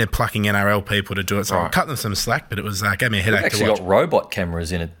 and I think they're plucking NRL people to do it. So I'll cut them some slack, but it was gave me a headache to watch. We've actually got robot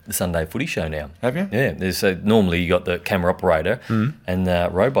cameras in the Sunday Footy Show now. Have you? Yeah. So normally you got the camera operator and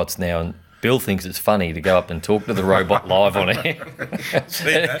robots now, and Bill thinks it's funny to go up and talk to the robot live on air.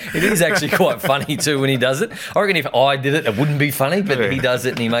 It is actually quite funny too when he does it. I reckon if I did it, it wouldn't be funny, but he does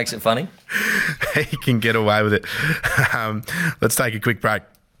it and he makes it funny. He can get away with it. Let's take a quick break.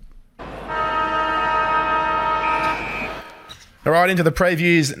 All right, into the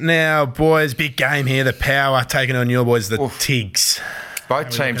previews now, boys. Big game here. The Power taking on your boys, the Tigs.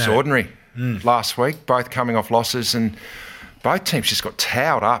 Both teams ordinary last week, both coming off losses, and both teams just got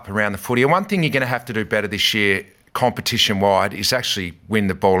towed up around the footy. And one thing you're going to have to do better this year, competition-wide, is actually win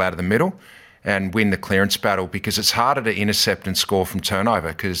the ball out of the middle and win the clearance battle, because it's harder to intercept and score from turnover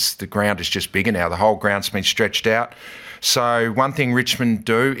because the ground is just bigger now. The whole ground's been stretched out. So one thing Richmond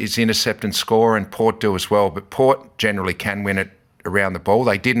do is intercept and score, and Port do as well. But Port generally can win it around the ball.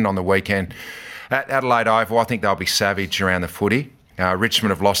 They didn't on the weekend. At Adelaide Oval, I think they'll be savage around the footy. Richmond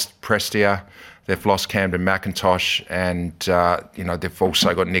have lost Prestia. They've lost Camden McIntosh, and they've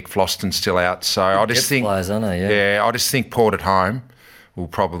also got Nick Floston still out. So I just think, players, aren't they? I just think Port at home will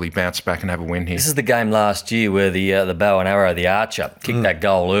probably bounce back and have a win here. This is the game last year where the bow and arrow, the archer, kicked that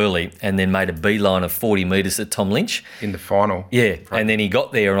goal early and then made a beeline of 40 metres at Tom Lynch In the final. Yeah, and then he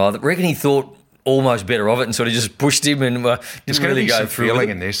got there, and I reckon he thought almost better of it and sort of just pushed him and didn't really go through feeling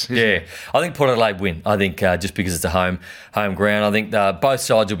it. in this. Yeah, I think Port Adelaide win. I think just because it's a home ground, I think both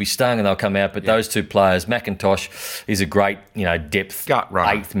sides will be stung and they'll come out. But those two players, McIntosh is a great depth gut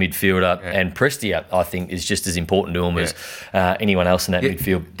runner, 8th midfielder, and Prestia I think is just as important to him as anyone else in that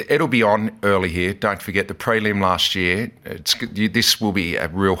midfield. It'll be on early here. Don't forget the prelim last year. This will be a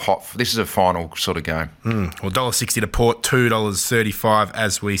real hot. This is a final sort of game. Well, $1.60 to Port, $2.35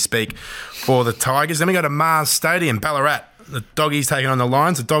 as we speak for the Tigers. Then we go to Mars Stadium, Ballarat. The Doggies taking on the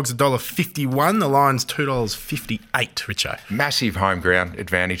Lions. The Dogs $1.51. The Lions $2.58, Richo. Massive home ground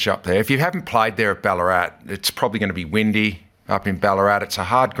advantage up there. If you haven't played there at Ballarat, it's probably going to be windy up in Ballarat. It's a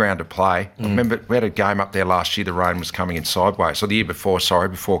hard ground to play. I remember we had a game up there last year. The rain was coming in sideways. Or the year before,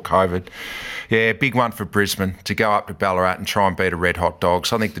 before COVID. Yeah, big one for Brisbane to go up to Ballarat and try and beat a red-hot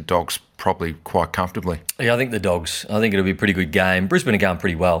Dogs. I think the Dogs probably quite comfortably. Yeah, I think the Dogs. I think it'll be a pretty good game. Brisbane are going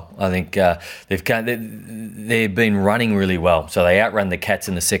pretty well. I think they've been running really well. So they outrun the Cats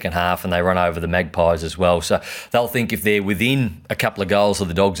in the second half and they run over the Magpies as well. So they'll think if they're within a couple of goals of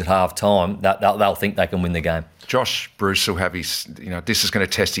the Dogs at half time, they'll think they can win the game. Josh Bruce will have his, this is going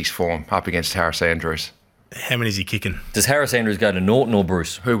to test his form up against Harris Andrews. How many is he kicking? Does Harris Andrews go to Norton or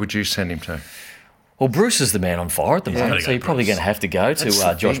Bruce? Who would you send him to? Well, Bruce is the man on fire at the moment, so you're probably going to have to go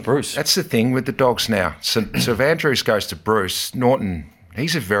to Josh Bruce. That's the thing with the Dogs now. So if Andrews goes to Bruce, Norton,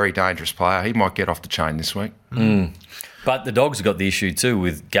 he's a very dangerous player. He might get off the chain this week. But the Dogs have got the issue too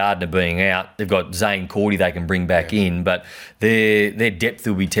with Gardner being out. They've got Zane Cordy they can bring back in, but their depth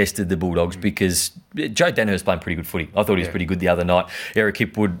will be tested, the Bulldogs, because Joe Daniher's playing pretty good footy. I thought he was pretty good the other night. Eric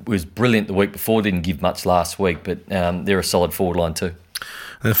Hipwood was brilliant the week before, didn't give much last week, but they're a solid forward line too.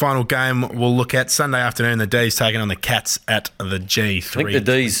 And the final game we'll look at Sunday afternoon, the D's taking on the Cats at the G3. I think the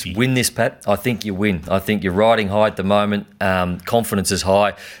D's win this, Pat. I think you win. I think you're riding high at the moment. Confidence is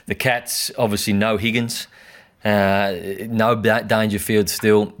high. The Cats, obviously no Higgins. No Dangerfield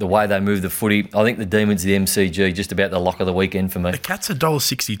still. The way they move the footy, I think the Demons, the MCG, just about the lock of the weekend for me. The Cats are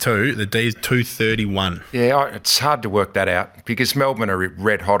 $1.62. The D's $2.31. Yeah, it's hard to work that out because Melbourne are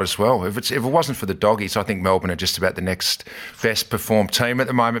red hot as well. If it wasn't for the Doggies, I think Melbourne are just about the next best performed team at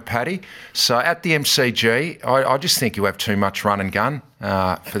the moment, Paddy. So at the MCG, I just think you have too much run and gun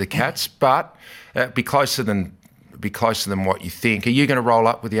for the Cats, but be closer than what you think. Are you going to roll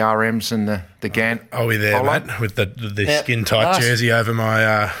up with the RMs and the Gant? Are we there, mate? With the skin-tight jersey over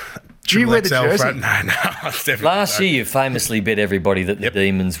my Do you wear the XL jersey? front? No, I definitely Last don't. year, you famously bet everybody that the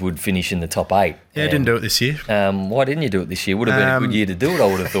Demons would finish in the top 8. Yeah, I didn't do it this year. Why didn't you do it this year? Would have been a good year to do it, I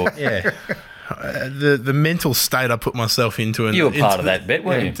would have thought. Yeah. The mental state I put myself into. You were part of that bet,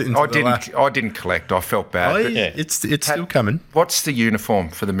 weren't you? I didn't collect. I felt bad. Oh, But yeah. It's still coming. what's the uniform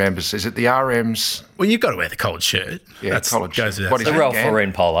for the members? Is it the RMs? Well, you've got to wear the collared shirt. Yeah, collared goes shirt. without What is saying. The Ralph Gant?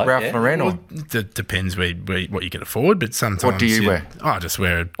 Lauren polo. Ralph yeah. Lauren? Or? Well, it depends what you can afford, but sometimes. What do you wear? I just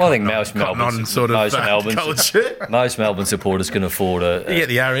wear a Well, I think cotton on most sort of Melbourne collared shirt. most Melbourne supporters can afford You get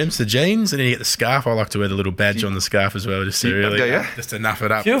the RMs, the jeans, and then you get the scarf. I like to wear the little badge on the scarf as well, just to really, do you? just to nuff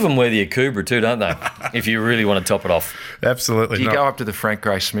it up. A few of them wear the Akubra too, don't they? If you really want to top it off. Absolutely Do you not. go up to the Frank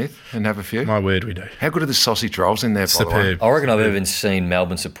Gray Smith and have a few? My word, we do. How good are the sausage rolls in there, by the way? Superb. I reckon I've even seen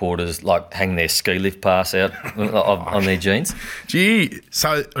Melbourne supporters like hang their ski lift pass out on their jeans.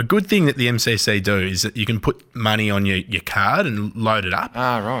 So a good thing that the MCC do is that you can put money on your card and load it up.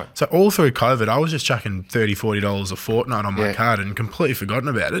 Ah, right. So all through COVID, I was just chucking $30, $40 a fortnight on my Yeah. card and completely forgotten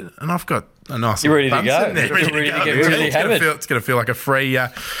about it. And I've got a nice You're ready to little go. bun sitting there, You're ready to get It's really gonna hammered. It's going to feel like a free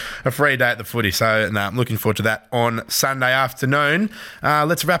day at the footy. So no, I'm looking forward to that on Sunday afternoon.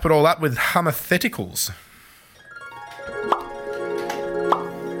 Let's wrap it all up with Hummertheticals.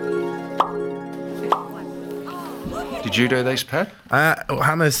 Did you do these, Pat?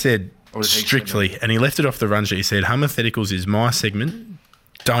 Hummer said Or did he strictly, and he left it off the run sheet. He said, Hummertheticals is my segment.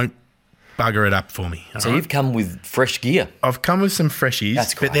 Don't bugger it up for me. all So right? you've come with fresh gear. I've come with some freshies,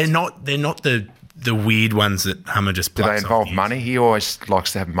 That's but great. they're not the weird ones that Hummer just Do plucks they off involve the ears. money? He always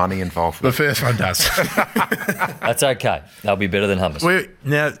likes to have money involved. The first one does. That's okay. They'll be better than Hummers.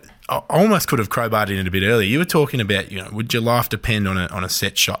 Now, I almost could have crowbarred in it a bit earlier. You were talking about, would your life depend on a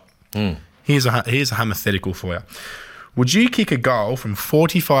set shot? Here's a Hummerthetical for you. Would you kick a goal from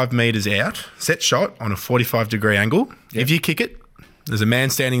 45 metres out, set shot on a 45-degree angle? If you kick it, there's a man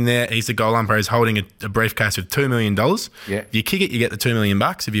standing there. He's the goal umpire. He's holding a briefcase with $2 million. Yeah. If you kick it, you get the $2 million.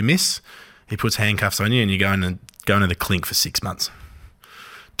 If you miss, he puts handcuffs on you and you go into the clink for 6 months.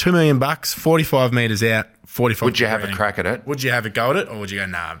 $2 million, 45 metres out, 45. Would you have a crack at it? Would you have a go at it, or would you go,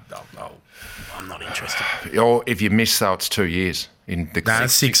 nah, I'm not interested? Or if you miss, though, it's 2 years in the Nah,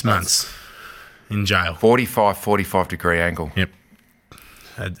 6 months in jail. 45-degree angle. Yep.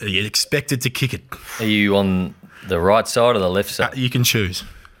 Are you expected to kick it? Are you on the right side or the left side? You can choose.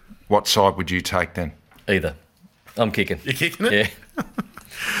 What side would you take then? Either. I'm kicking. You're kicking it? Yeah.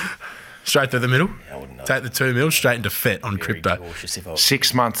 Straight through the middle? I wouldn't know. Take the $2 million straight into FET on Very crypto. cautious if I was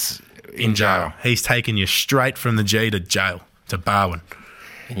 6 months In jail. He's taking you straight from the G to jail, to Barwon.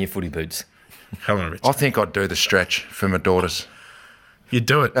 in your footy boots. Come on, Rich. I think I'd do the stretch for my daughters. You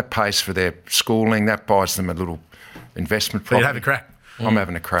do it. That pays for their schooling. That buys them a little investment So property. you'd have a crack. I'm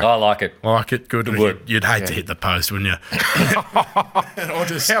having a crack. I like it. Like it, good. work. You'd hate to hit the post, wouldn't you? or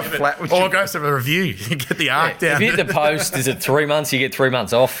just How give it- flat would or you- goes to a review. You get the arc If down. you hit the post, is it 3 months? You get 3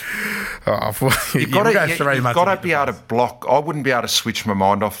 months off. You've You've got to to be able to block. I wouldn't be able to switch my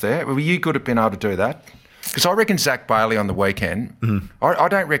mind off there. Were you good at being able to do that? Because I reckon Zach Bailey on the weekend, I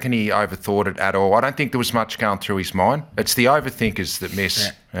don't reckon he overthought it at all. I don't think there was much going through his mind. It's the overthinkers that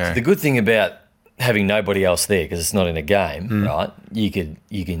miss. Yeah. The good thing about having nobody else there, because it's not in a game, right? You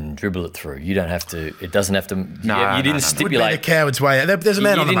can dribble it through. You don't have to. It doesn't have to. No, you no, didn't no. Would be the stipulate. coward's way. There's a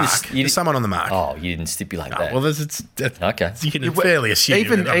man You on the didn't- mark. you didn't- There's someone on the mark. Oh, you didn't stipulate that. Well, Okay. You can fairly assume.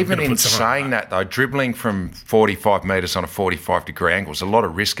 Even that I'm even gonna in put someone on saying the mark. that though, dribbling from 45 metres on a 45-degree angle is a lot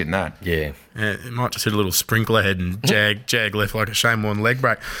of risk in that. Yeah. Yeah, it might just hit a little sprinkler head and jag left like a Shane Warne leg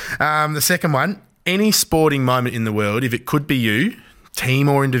break. The second one, any sporting moment in the world, if it could be you, team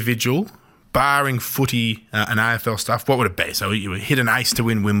or individual, barring footy and AFL stuff, what would it be? So you would hit an ace to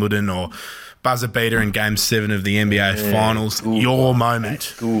win Wimbledon or buzzer beater in Game 7 of the NBA Finals. good Your one,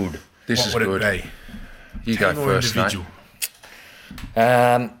 moment. Good. This What is would good. it be? You go Team or first, mate. individual?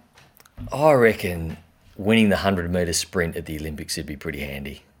 I reckon winning the 100-metre sprint at the Olympics would be pretty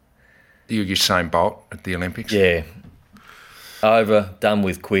handy. You Usain Bolt at the Olympics. Yeah. Over, done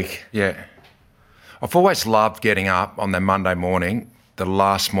with quick. Yeah. I've always loved getting up on that Monday morning, the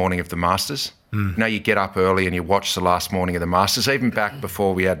last morning of the Masters. You know, you get up early and you watch the last morning of the Masters, even back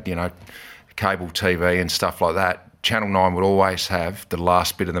before we had, cable TV and stuff like that, Channel 9 would always have the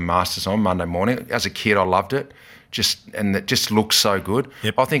last bit of the Masters on Monday morning. As a kid, I loved it. And it just looks so good.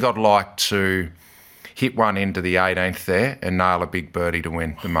 Yep. I think I'd like to hit one into the 18th there and nail a big birdie to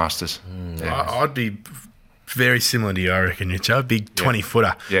win the Masters. I'd be very similar to you, I reckon, Richard. Big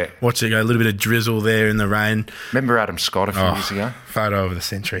 20-footer. Yeah. Watch it go, a little bit of drizzle there in the rain. Remember Adam Scott a few years ago? Photo of the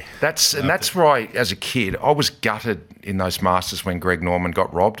century. That's why, as a kid, I was gutted in those Masters when Greg Norman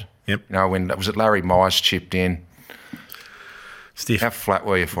got robbed. Yep. You know, when was it Larry Myers chipped in? Stiff. How flat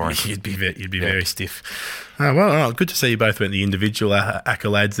were you for him? You'd be very stiff. Oh, well, good to see you both went the individual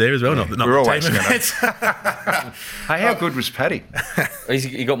accolades there as well. Not We're the always team going events. Hey, how good was Paddy?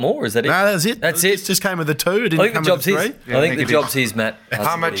 You got more? Is that it? No, that's it. That's It it. just came with the 2. It didn't I think come the job's with the his. 3. I think the it job's is. his, Matt.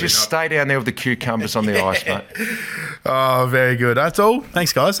 Hummer, just stay down there with the cucumbers on the ice, mate. Oh, very good. That's all.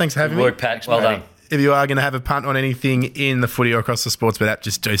 Thanks, guys. Thanks for having Good me. work, Pat. Well done. If you are going to have a punt on anything in the footy or across the Sportsbet app,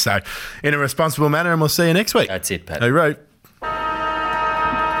 just do so in a responsible manner, and we'll see you next week. That's it, Pat. Hey, Ro.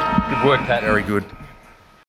 Good work, Pat. Very good.